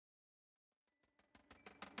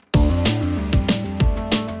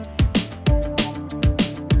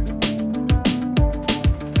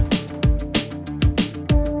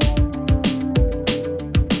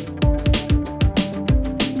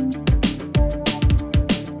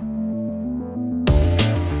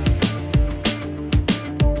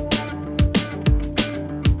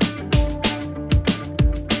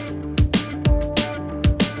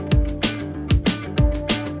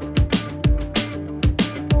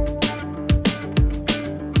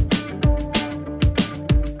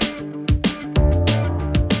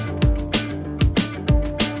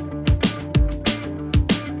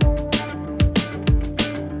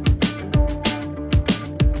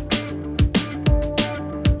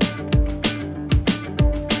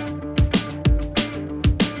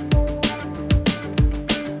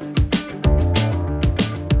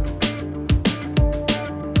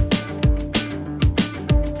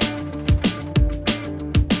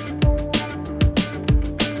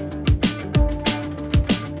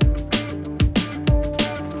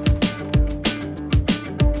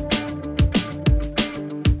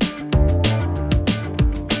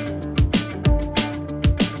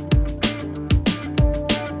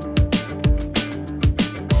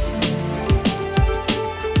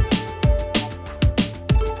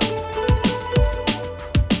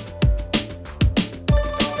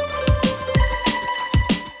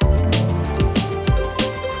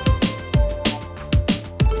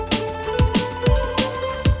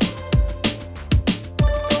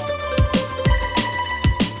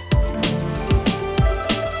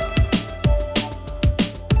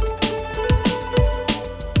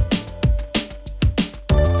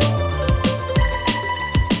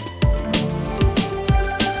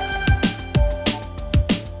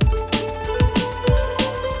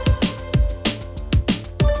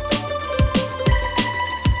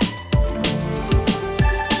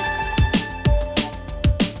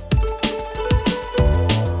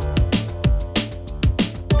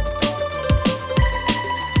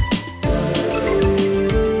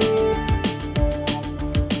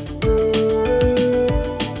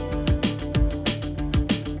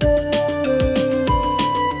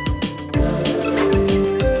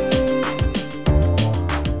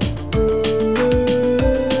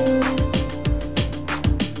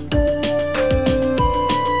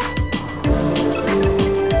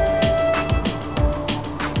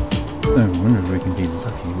I wonder if we can be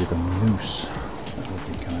lucky with a moose. That would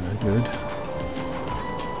be kind of good.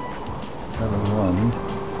 Level 1.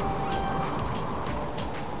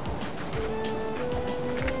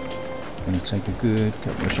 Going to take a good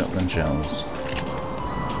couple of shotgun shells.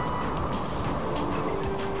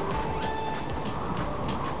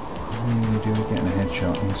 Really do getting a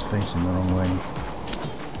headshot and he's facing the wrong way.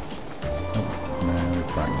 Oh, no, we're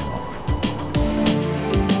frightening him off.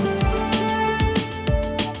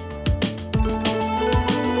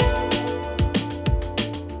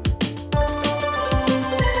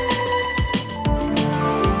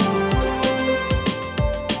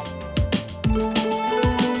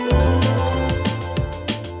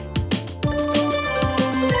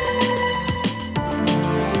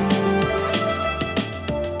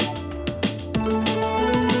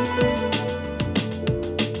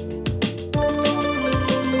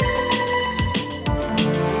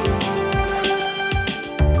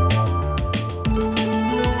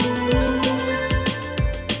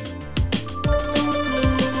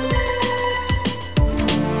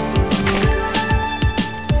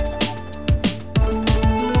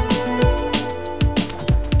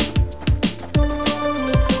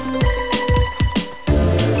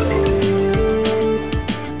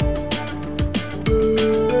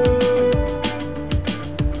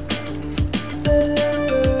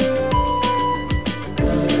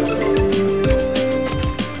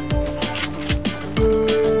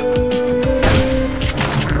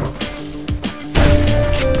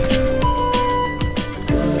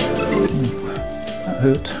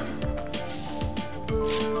 Hurt.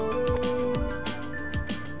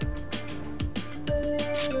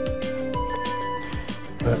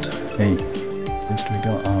 But hey, at least we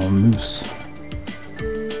got our moose.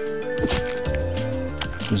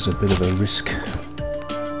 It was a bit of a risk,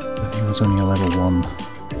 but he was only a level 1.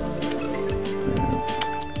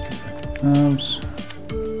 Arms,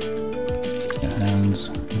 hands,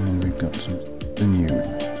 and we've got some sinew there.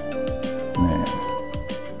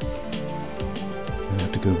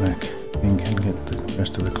 Go back and get the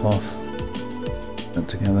rest of the cloth put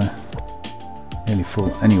together. Nearly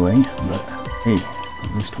full anyway, but hey,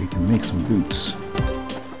 at least we can make some boots.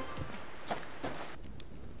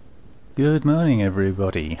 Good morning,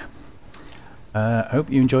 everybody. I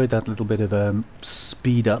hope you enjoyed that little bit of a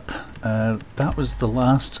speed up. That was the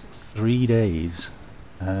last 3 days.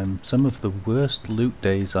 Some of the worst loot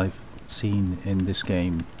days I've seen in this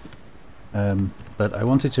game. But I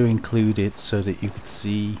wanted to include it so that you could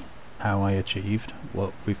see how I achieved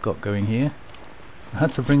what we've got going here. I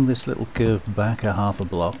had to bring this little curve back a half a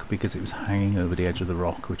block because it was hanging over the edge of the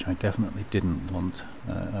rock, which I definitely didn't want.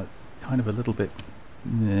 Kind of a little bit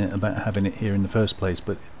about having it here in the first place,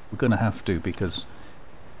 but we're going to have to because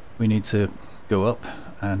we need to go up,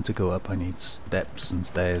 and to go up I need steps and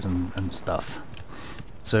stairs and stuff.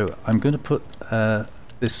 So I'm going to put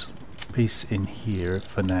this piece in here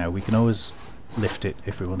for now. We can always lift it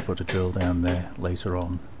if we want to put a drill down there later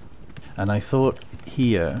on. And I thought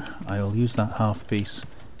here I'll use that half piece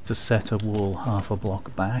to set a wall half a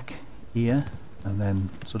block back here, and then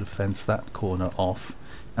sort of fence that corner off,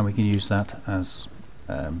 and we can use that as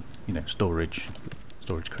you know, storage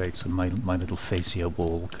crates, and my little fascia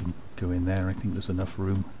wall can go in there. I think there's enough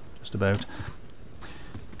room just about.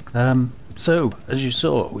 So as you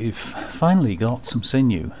saw, we've finally got some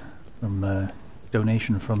sinew from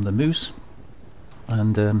donation from the moose,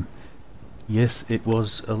 and yes, it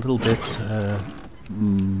was a little bit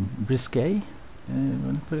risque,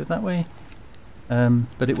 want to put it that way,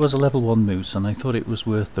 but it was a level 1 moose and I thought it was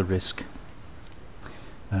worth the risk.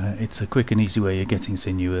 It's a quick and easy way of getting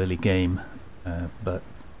sinew early game, but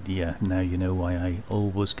yeah, now you know why I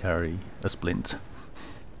always carry a splint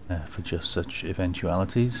for just such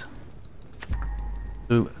eventualities.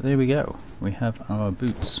 So there we go, we have our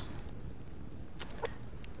boots.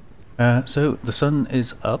 So the sun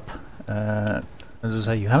is up. As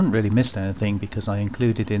I say, you haven't really missed anything because I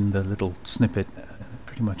included in the little snippet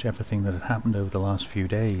pretty much everything that had happened over the last few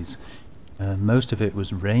days. Most of it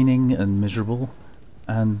was raining and miserable,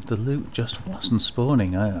 and the loot just wasn't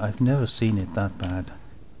spawning. I've never seen it that bad.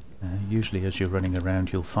 Usually as you're running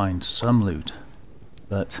around you'll find some loot,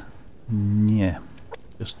 but yeah,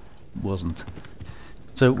 just wasn't.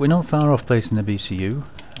 So we're not far off placing the BCU.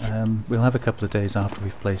 We'll have a couple of days after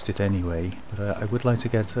we've placed it anyway, but I would like to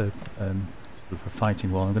get a, sort of a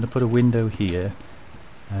fighting wall. I'm going to put a window here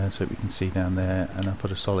so we can see down there, and I'll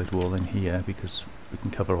put a solid wall in here because we can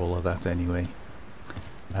cover all of that anyway.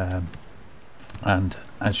 And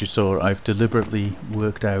as you saw, I've deliberately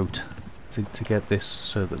worked out to get this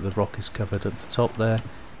so that the rock is covered at the top there.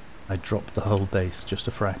 I dropped the whole base just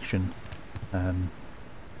a fraction,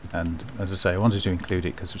 And as I say, I wanted to include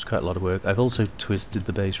it because it was quite a lot of work. I've also twisted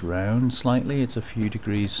the base round slightly. It's a few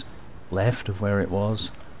degrees left of where it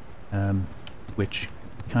was, which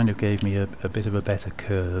kind of gave me a bit of a better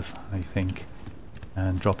curve, I think.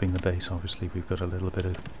 And dropping the base, obviously we've got a little bit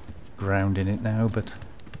of ground in it now, but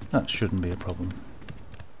that shouldn't be a problem.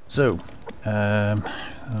 So,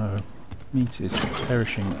 our meat is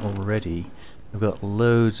perishing already. I've got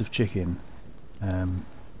loads of chicken,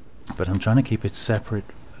 but I'm trying to keep it separate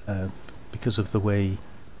because of the way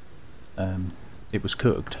it was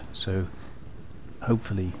cooked. So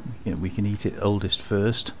hopefully, you know, we can eat it oldest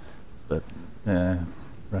first, but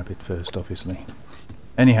rabbit first, obviously.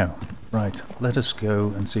 Anyhow, right, let us go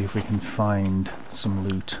and see if we can find some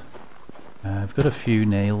loot. I've got a few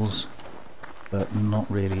nails, but not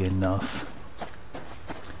really enough.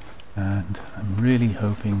 And I'm really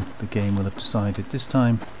hoping the game will have decided this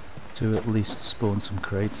time to at least spawn some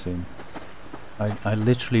crates in. I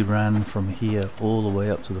literally ran from here all the way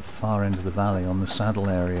up to the far end of the valley on the saddle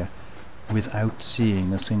area without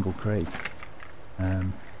seeing a single crate.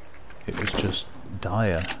 It was just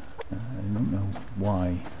dire. I don't know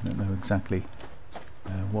why. I don't know exactly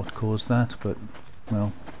what caused that, but,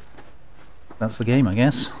 well, that's the game, I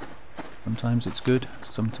guess. Sometimes it's good,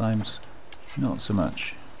 sometimes not so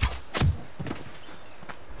much.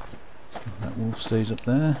 That wolf stays up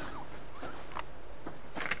there.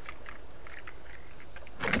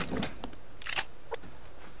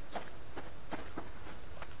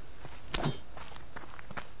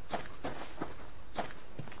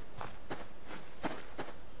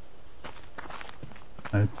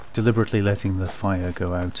 I'm deliberately letting the fire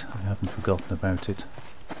go out. I haven't forgotten about it.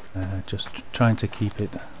 Just trying to keep it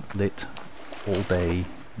lit all day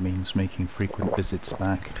means making frequent visits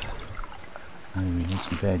back. Oh, we need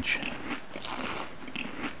some veg.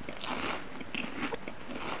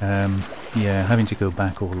 Yeah, having to go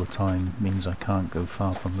back all the time means I can't go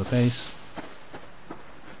far from the base,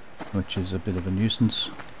 which is a bit of a nuisance.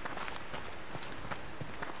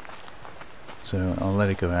 So I'll let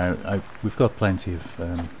it go out. We've got plenty of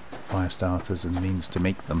fire starters and means to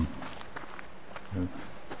make them. So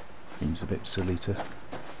seems a bit silly to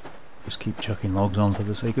just keep chucking logs on for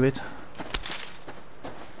the sake of it.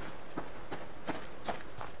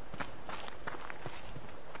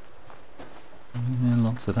 And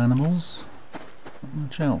lots of animals. Not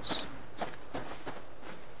much else.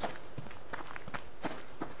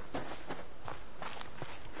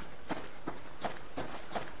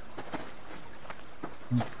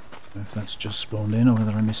 I don't know if that's just spawned in or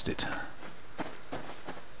whether I missed it.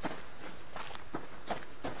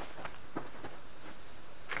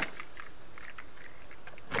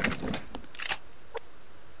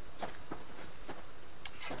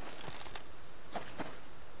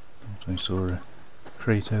 I saw a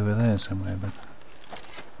crate over there somewhere, but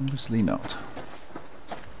obviously not.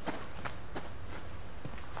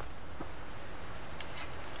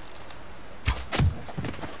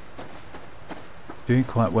 Doing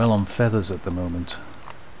quite well on feathers at the moment.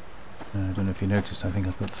 I don't know if you noticed, I think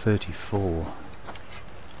I've got 34.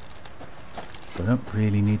 I don't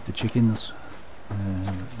really need the chickens.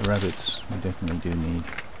 The rabbits we definitely do need.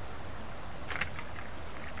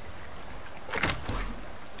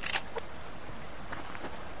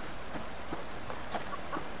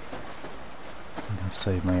 I'll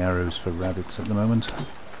save my arrows for rabbits at the moment.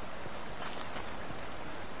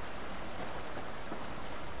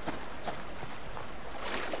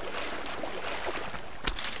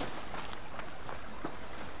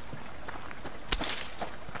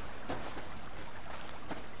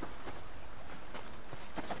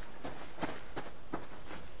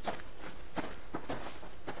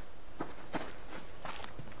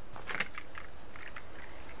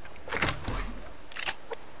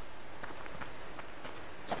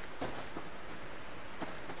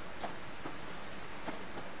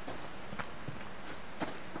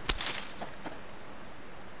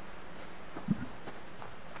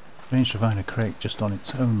 Strange to find a crate just on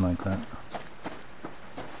its own like that.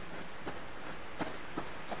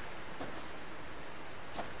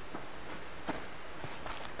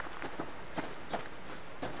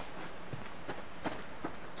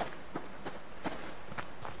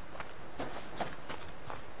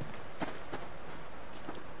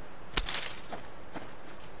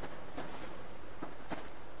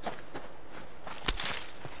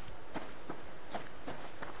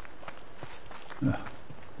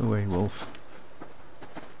 Away, wolf.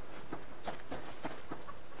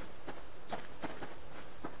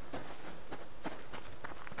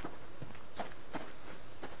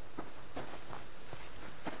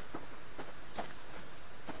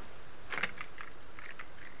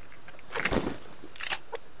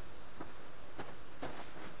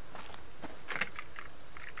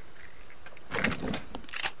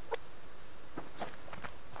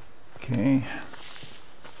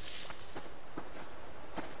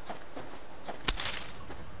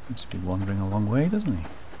 Seems to be wandering a long way, doesn't he?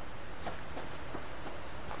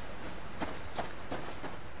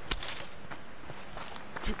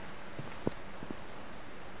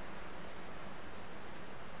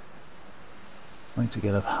 I like to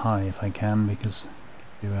get up high if I can, because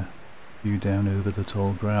do a view down over the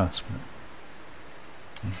tall grass. But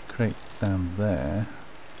there's a crate down there.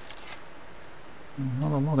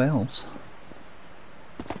 Not a lot else.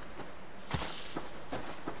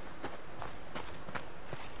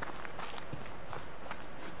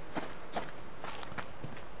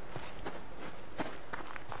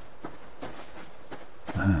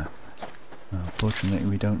 Unfortunately,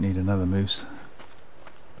 we don't need another moose.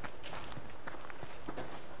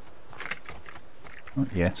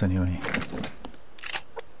 Not yet, anyway.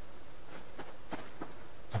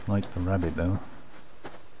 I like the rabbit, though.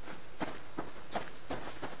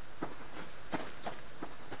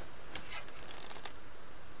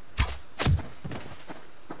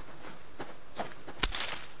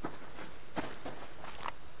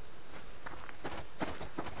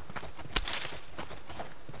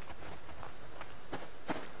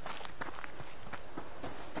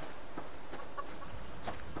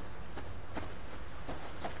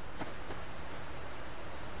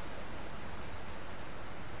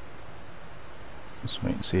 Just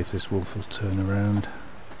wait and see if this wolf will turn around.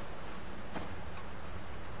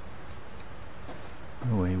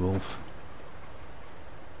 Go away, wolf.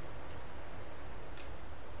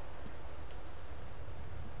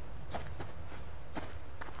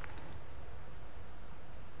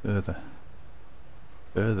 Further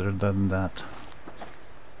than that.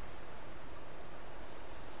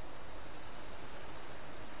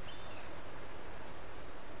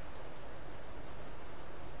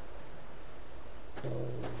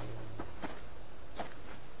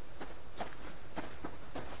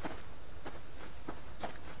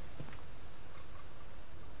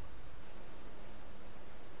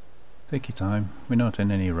 Take your time, we're not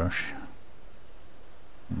in any rush.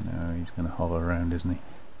 No, he's going to hover around, isn't he?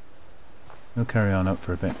 We'll carry on up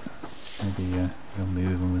for a bit. Maybe he'll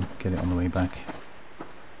move and we'll get it on the way back.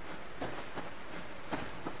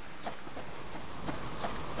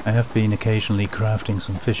 I have been occasionally crafting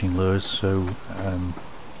some fishing lures, so at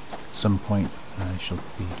some point I shall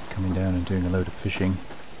be coming down and doing a load of fishing.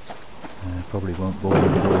 Probably won't bore you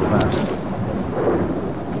with all of that.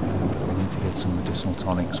 We need to get some medicinal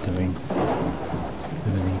tonics going.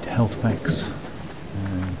 We're going to need health packs,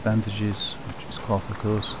 bandages, which is cloth of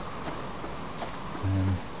course.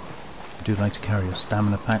 I do like to carry a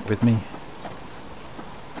stamina pack with me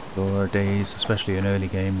for days, especially in early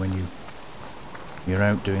game when you're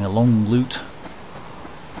out doing a long loot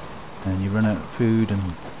and you run out of food and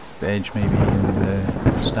veg maybe,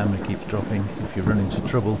 and stamina keeps dropping. If you run into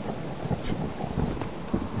trouble,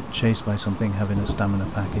 get chased by something, having a stamina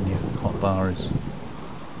pack in your hotbar is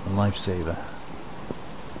a lifesaver.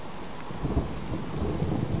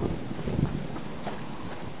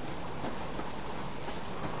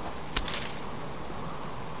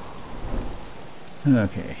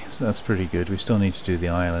 Okay, so that's pretty good. We still need to do the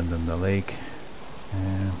island and the lake.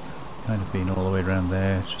 Kind of been all the way around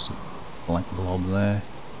there, it's just a black blob there.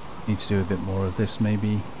 Need to do a bit more of this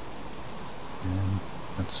maybe.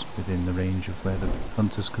 That's within the range of where the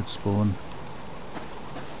hunters could spawn.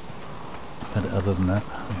 But other than that,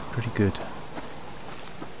 yeah, pretty good.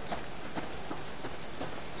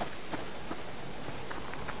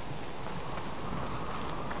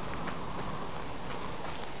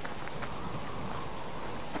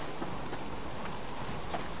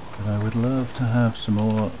 But I would love to have some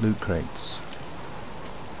more loot crates.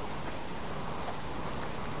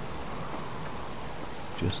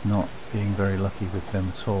 Just not being very lucky with them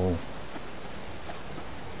at all.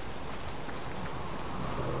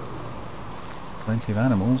 Plenty of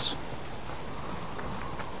animals.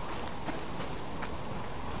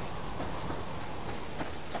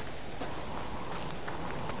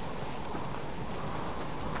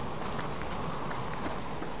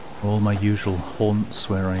 All my usual haunts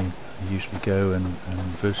where I usually go and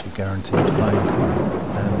virtually guaranteed to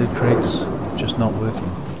find loot crates, just not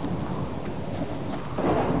working.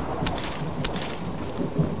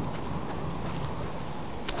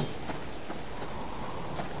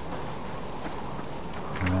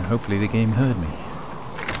 Hopefully the game heard me.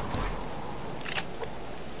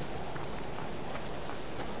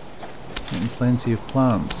 Getting plenty of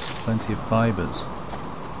plants, plenty of fibres,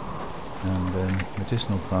 and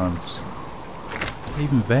medicinal plants.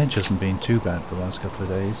 Even veg hasn't been too bad the last couple of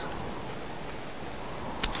days.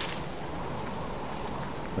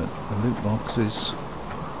 But the loot boxes,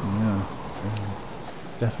 yeah,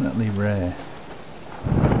 definitely rare.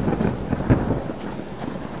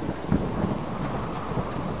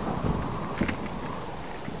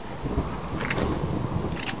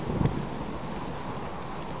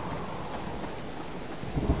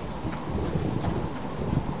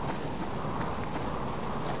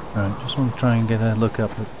 Right, just want to try and get a look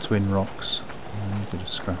up at Twin Rocks. A bit of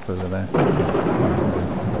scrap over there.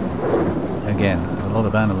 Again, a lot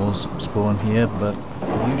of animals spawn here, but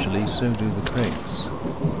usually so do the crates.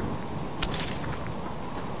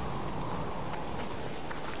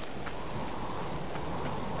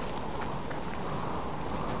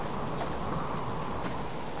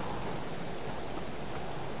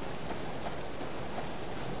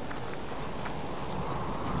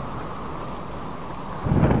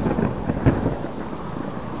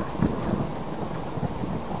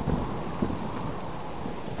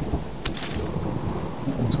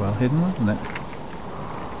 Well hidden, wasn't it?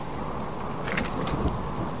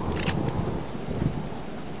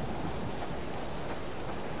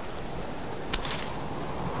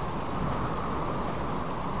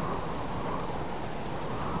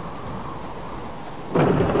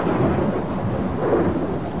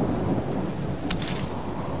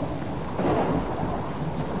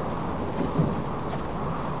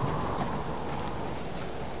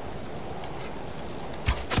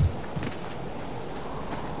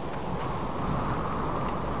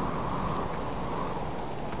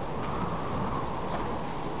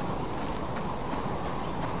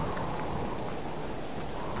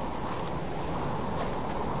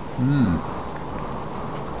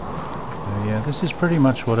 Yeah, this is pretty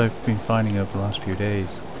much what I've been finding over the last few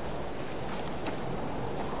days.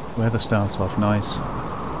 Weather starts off nice,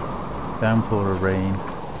 downpour of rain,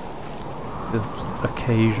 there's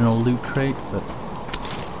occasional loot crate, but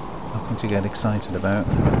nothing to get excited about.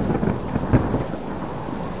 We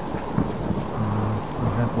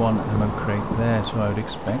had one ammo crate there, so I would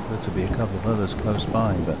expect there to be a couple of others close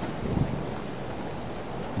by, but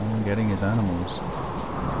all I'm getting is animals.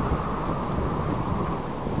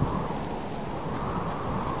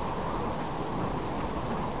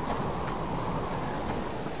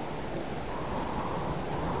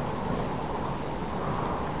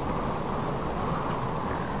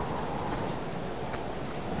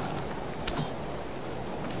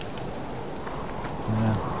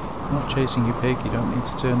 Not chasing you, pig, you don't need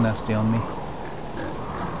to turn nasty on me.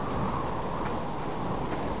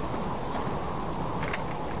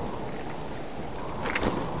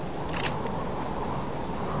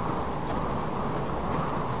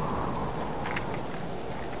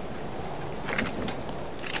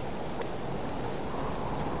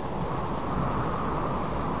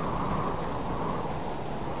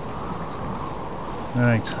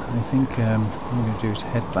 Right, I think what I'm going to do is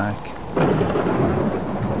head back.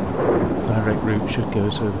 Direct route should go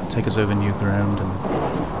so take us over new ground, and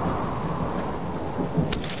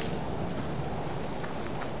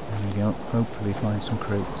there we go. Hopefully find some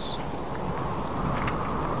crates.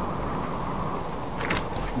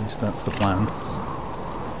 At least that's the plan.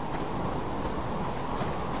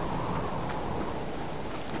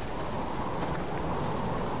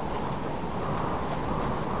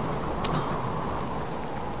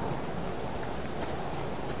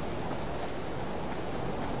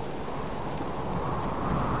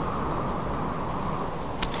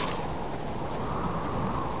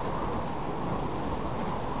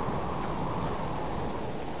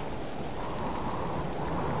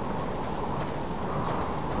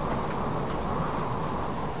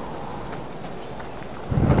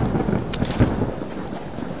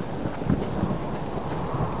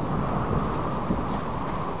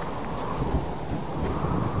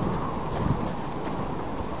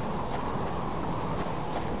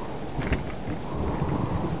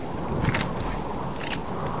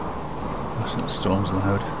 The storm's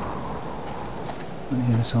loud. I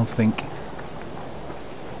hear myself think.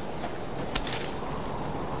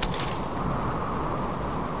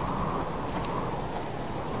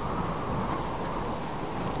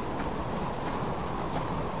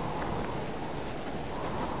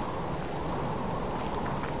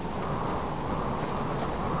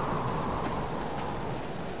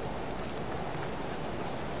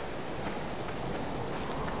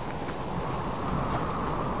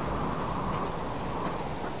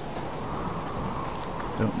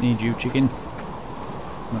 Don't need you, chicken.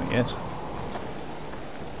 Not yet.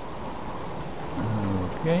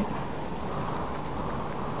 Okay.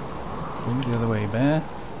 Go the other way, bear.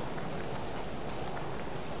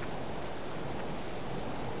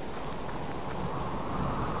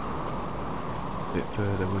 A bit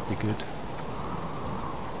further would be good.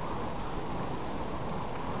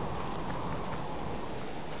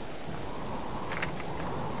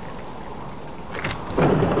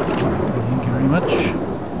 Thank you very much.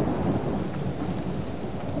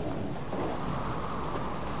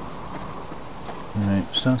 Right,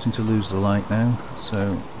 starting to lose the light now, so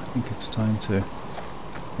I think it's time to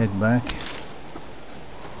head back.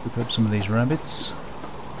 Cook up some of these rabbits.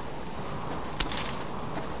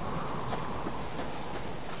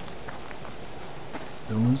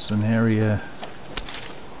 There was an area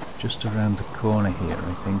just around the corner here,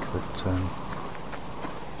 I think, that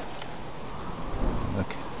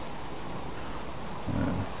look,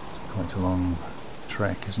 it's quite a long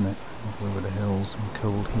trek, isn't it? All over the hills and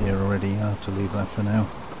cold here already. I'll have to leave that for now.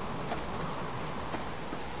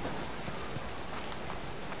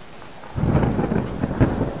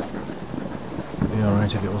 It'd be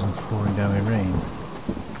alright if it wasn't pouring down with rain.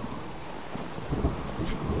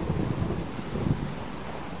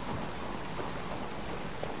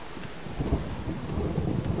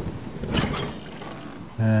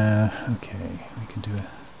 Okay, we can do a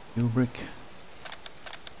fuel brick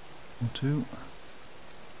or two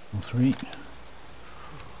or three.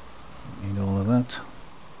 Need all of that,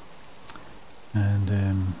 and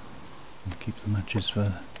we'll keep the matches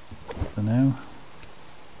for now.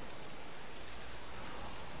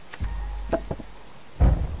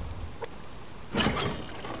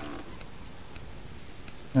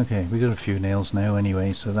 Okay, we got a few nails now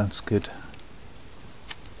anyway, so that's good.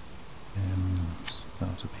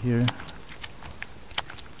 Start up here.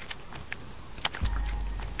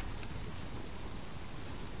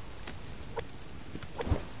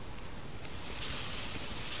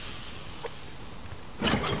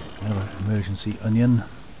 Another emergency onion.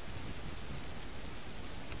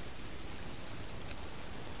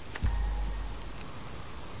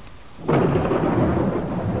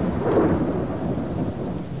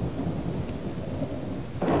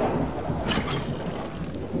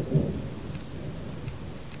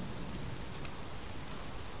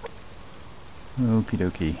 Okie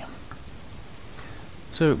dokie.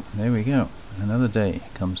 So, there we go. Another day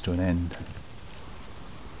comes to an end.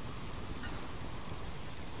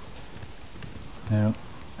 Now,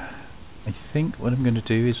 I think what I'm going to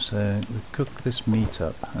do is cook this meat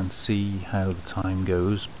up and see how the time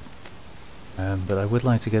goes. But I would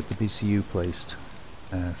like to get the BCU placed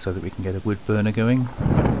so that we can get a wood burner going.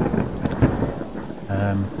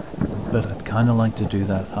 But I'd kind of like to do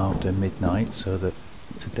that after midnight so that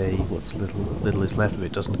today, what's little is left of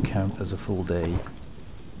it doesn't count as a full day.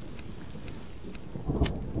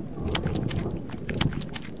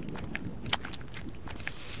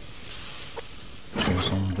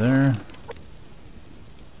 Goes on there.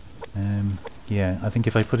 Yeah, I think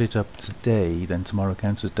if I put it up today, then tomorrow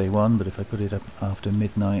counts as day one, but if I put it up after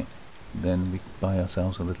midnight, then we buy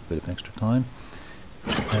ourselves a little bit of extra time.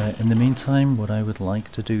 In the meantime, what I would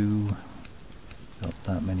like to do, got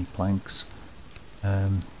that many planks,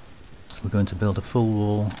 we're going to build a full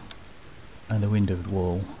wall and a windowed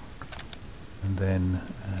wall, and then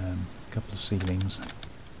a couple of ceilings.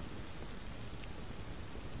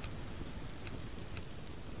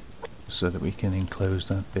 So that we can enclose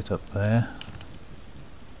that bit up there,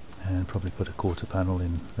 and probably put a quarter panel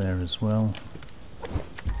in there as well.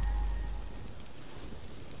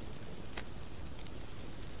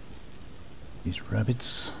 These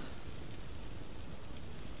rabbits.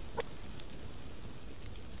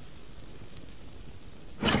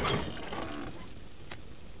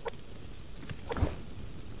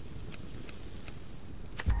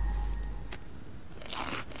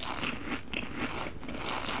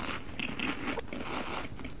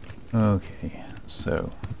 Okay,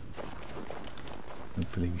 so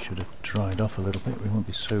hopefully we should have dried off a little bit, we won't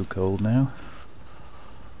be so cold now.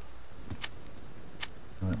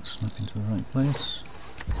 Right, snap into the right place.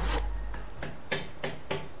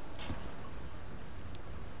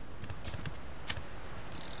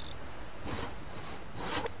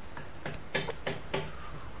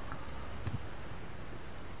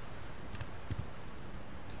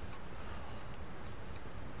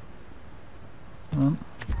 Come on.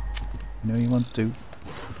 You know you want to.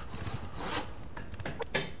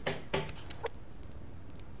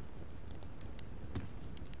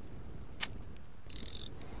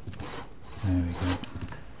 There we go.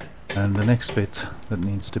 And the next bit that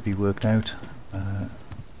needs to be worked out,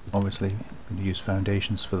 obviously I'm going to use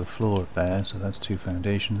foundations for the floor there, so that's 2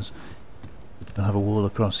 foundations. We'll have a wall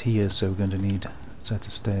across here, so we're going to need a set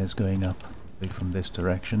of stairs going up from this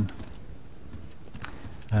direction.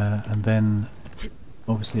 And then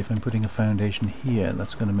obviously if I'm putting a foundation here,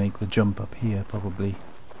 that's going to make the jump up here probably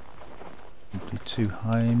too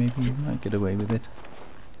high. Maybe we might get away with it.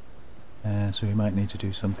 So we might need to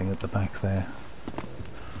do something at the back there.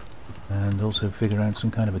 And also figure out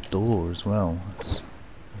some kind of a door as well. That's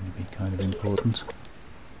going to be kind of important.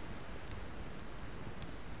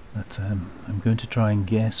 But I'm going to try and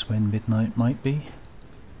guess when midnight might be.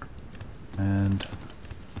 And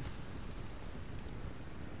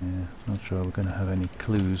Yeah, not sure we're going to have any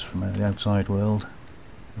clues from the outside world.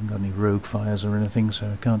 Haven't got any rogue fires or anything,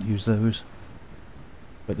 so I can't use those.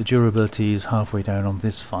 But the durability is halfway down on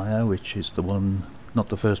this fire, which is the one, not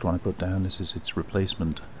the first one I put down, this is its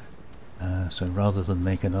replacement. So rather than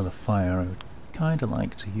make another fire, I would kind of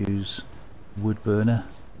like to use wood burner.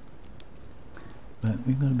 But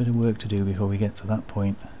we've got a bit of work to do before we get to that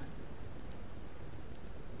point.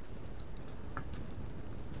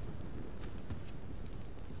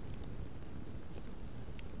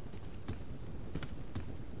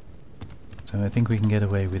 So I think we can get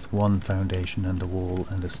away with one foundation and a wall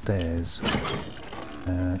and a stairs,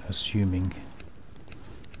 assuming...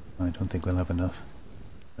 I don't think we'll have enough.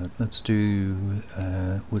 But let's do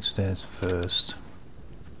wood stairs first,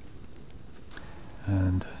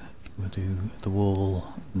 and we'll do the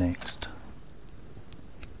wall next.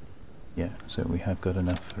 Yeah, so we have got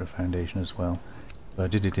enough for a foundation as well. But I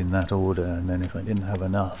did it in that order, and then if I didn't have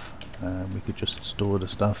enough, we could just store the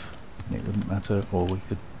stuff and it wouldn't matter, or we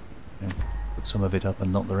could, you know, put some of it up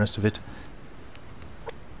and not the rest of it.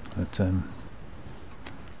 But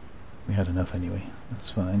we had enough anyway, that's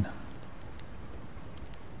fine.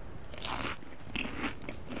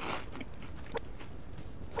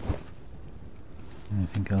 I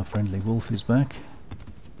think our friendly wolf is back.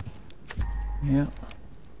 Yeah.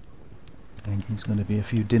 I think he's going to be a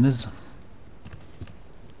few dinners.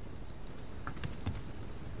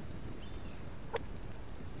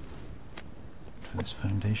 For this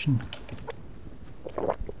foundation.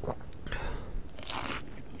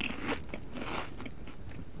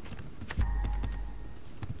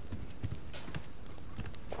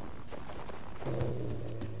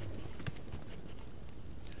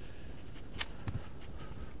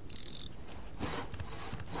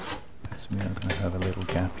 We are going to have a little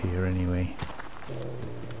gap here anyway.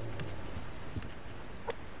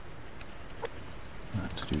 I'll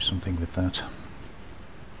have to do something with that.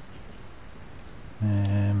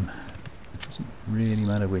 It doesn't really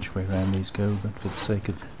matter which way around these go, but for the sake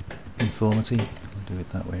of uniformity, we'll do it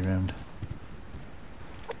that way around.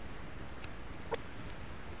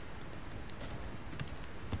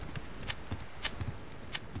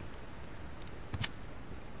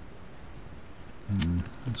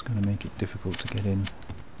 It's going to make it difficult to get in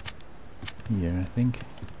here, I think.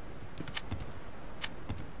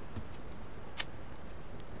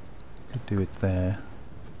 Could do it there.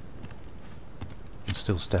 You can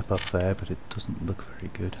still step up there, but it doesn't look very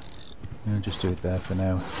good. I'll just do it there for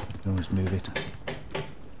now. You can always move it.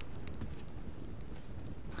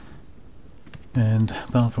 And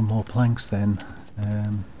apart from more planks then,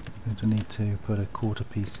 I'm going to need to put a quarter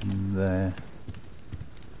piece in there.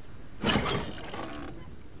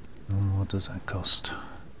 What does that cost?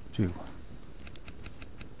 2.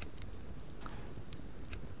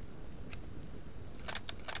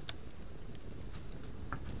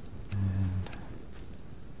 And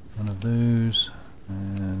one of those,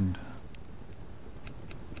 and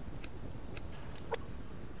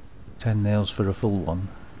 10 nails for a full one,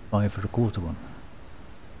 5 for a quarter one.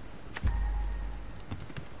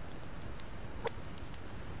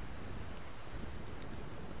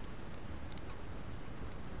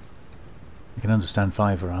 I can understand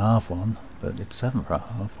 5 for a half one, but it's 7 for a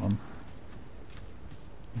half one.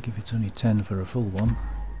 I think if it's only 10 for a full one,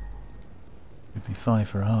 it'd be 5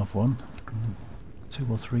 for a half one, 2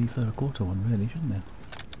 or 3 for a quarter one, really, shouldn't it?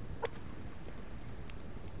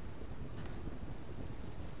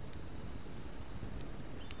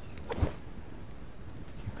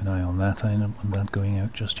 Keep an eye on that. I don't want that going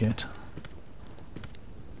out just yet.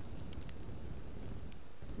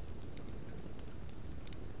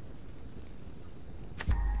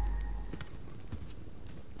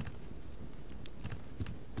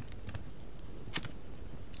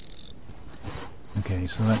 Okay,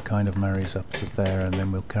 so that kind of marries up to there, and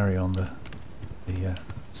then we'll carry on the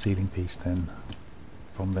ceiling piece then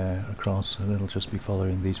from there across. So it'll just be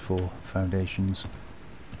following these 4 foundations,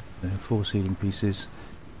 4 ceiling pieces,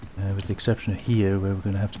 with the exception of here where we're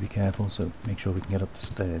going to have to be careful, so make sure we can get up the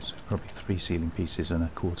stairs. So probably 3 ceiling pieces and a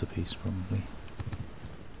quarter piece probably.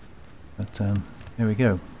 But there we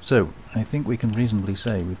go. So I think we can reasonably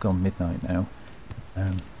say we've gone midnight now,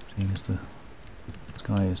 seeing as the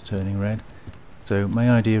sky is turning red. So my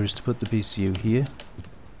idea is to put the BCU here,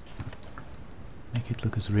 make it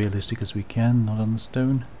look as realistic as we can, not on the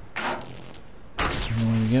stone.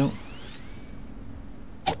 There we go.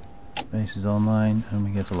 Base is online and we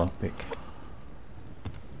get a lockpick.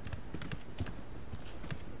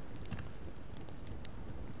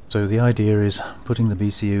 So the idea is putting the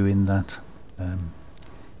BCU in that,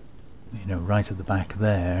 you know, right at the back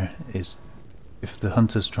there is if the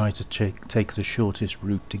hunters try to take the shortest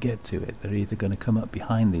route to get to it, they're either going to come up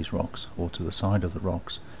behind these rocks or to the side of the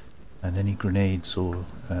rocks, and any grenades or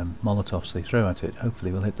molotovs they throw at it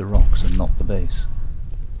hopefully will hit the rocks and not the base.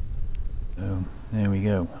 So there we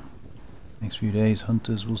go. Next few days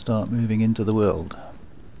hunters will start moving into the world.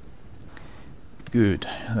 Good,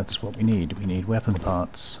 that's what we need. We need weapon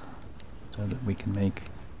parts so that we can make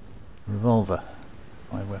a revolver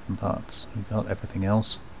by weapon parts. We've got everything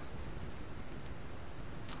else.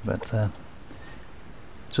 But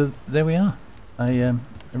so there we are. I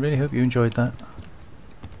really hope you enjoyed that.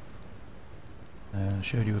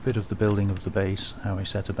 Showed you a bit of the building of the base, how I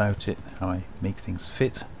set about it, how I make things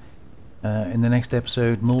fit. In the next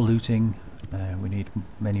episode, more looting. We need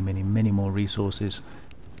many more resources,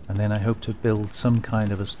 and then I hope to build some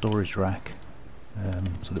kind of a storage rack,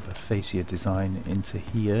 sort of a fascia design into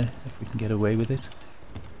here if we can get away with it,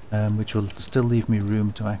 which will still leave me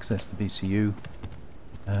room to access the BCU,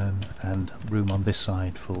 and room on this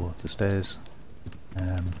side for the stairs.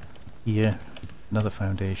 Here another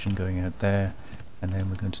foundation going out there, and then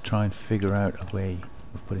we're going to try and figure out a way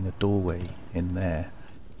of putting a doorway in there,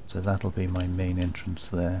 so that'll be my main entrance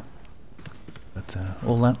there. But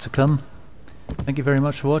all that to come. Thank you very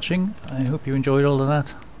much for watching. I hope you enjoyed all of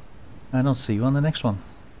that, and I'll see you on the next one.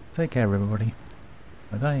 Take care everybody.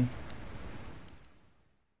 Bye bye.